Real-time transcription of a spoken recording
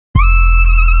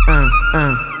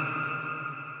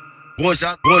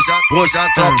Usa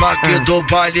a tropa aqui do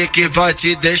baile que vai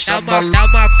te deixar maluco.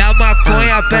 Dá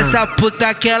maconha pra essa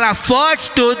puta que ela fode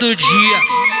todo dia.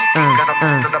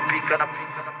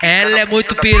 Ela é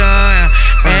muito piranha,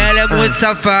 ela é muito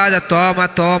safada. Toma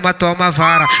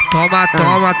vara. Toma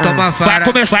vara.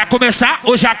 Vai começar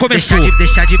ou já começou?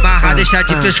 Deixa de marra, deixa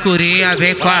de frescurinha.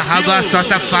 Vem com a raba só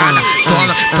safada.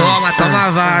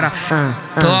 Toma vara.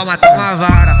 Toma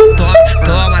vara.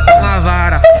 Toma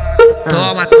vara.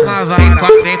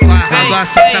 Vem com a raba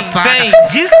só safada. Vem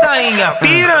de sainha,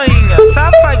 piranha,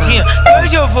 safadinha.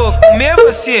 Hoje eu vou comer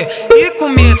você e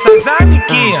comer suas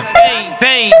amiguinhas.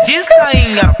 Vem de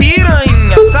sainha,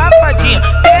 piranha, safadinha.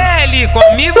 Ele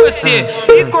come você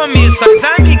e come suas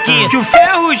amiguinhas. Que o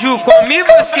FERRUJO come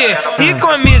você e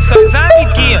come suas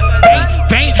amiguinhas.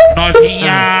 Vem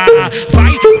novinha,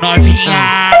 vai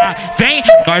novinha. Vem,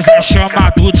 nós é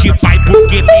chamado de pai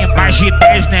porque tem mais de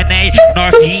 10 neném.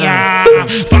 Novinha,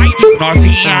 vai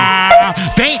novinha.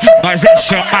 Vem, nós é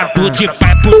chamado de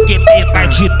pai porque tem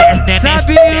mais de 10 neném.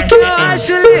 Sabe o que eu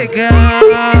acho legal?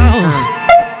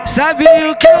 Sabe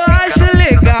o que eu acho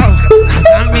legal? As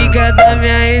amigas da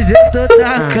minha ex eu tô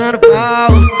tacando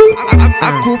pau.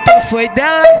 A culpa foi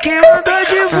dela quem mandou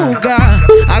divulgar.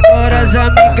 Agora as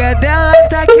amigas dela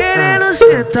tá querendo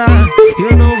sentar.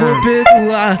 Eu não vou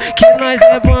perdoar, que nós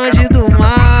é bandido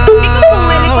mal. Fico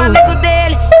com ele, com o amigo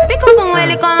dele. Fico com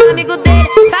ele, com o amigo dele.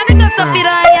 Sabe que eu sou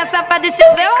piranha, safada e se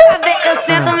eu ver o HV eu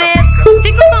sento mesmo.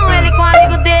 Fico com ele, com o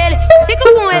amigo dele.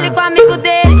 Fico com ele, com o amigo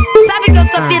dele. Sabe que eu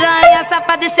sou piranha,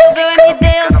 safada e se eu ver o MD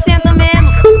eu sento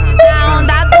mesmo. Na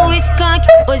onda do skunk,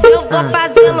 hoje eu vou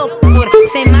fazer loucura.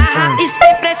 Sem marra e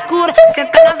sem frescura.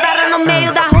 Senta na vara no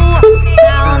meio da rua.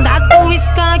 Na onda do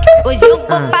skunk, hoje eu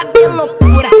vou fazer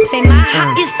loucura. Sem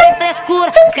marra e sem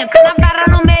frescura. Senta na vara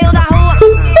no meio da rua.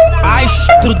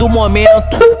 Astro do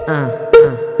momento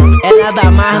é nada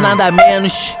mais, nada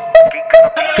menos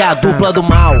que a dupla do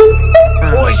mal.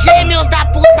 Os gêmeos da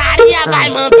putaria vai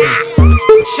mandar.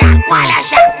 Chacoalha,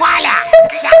 chacoalha.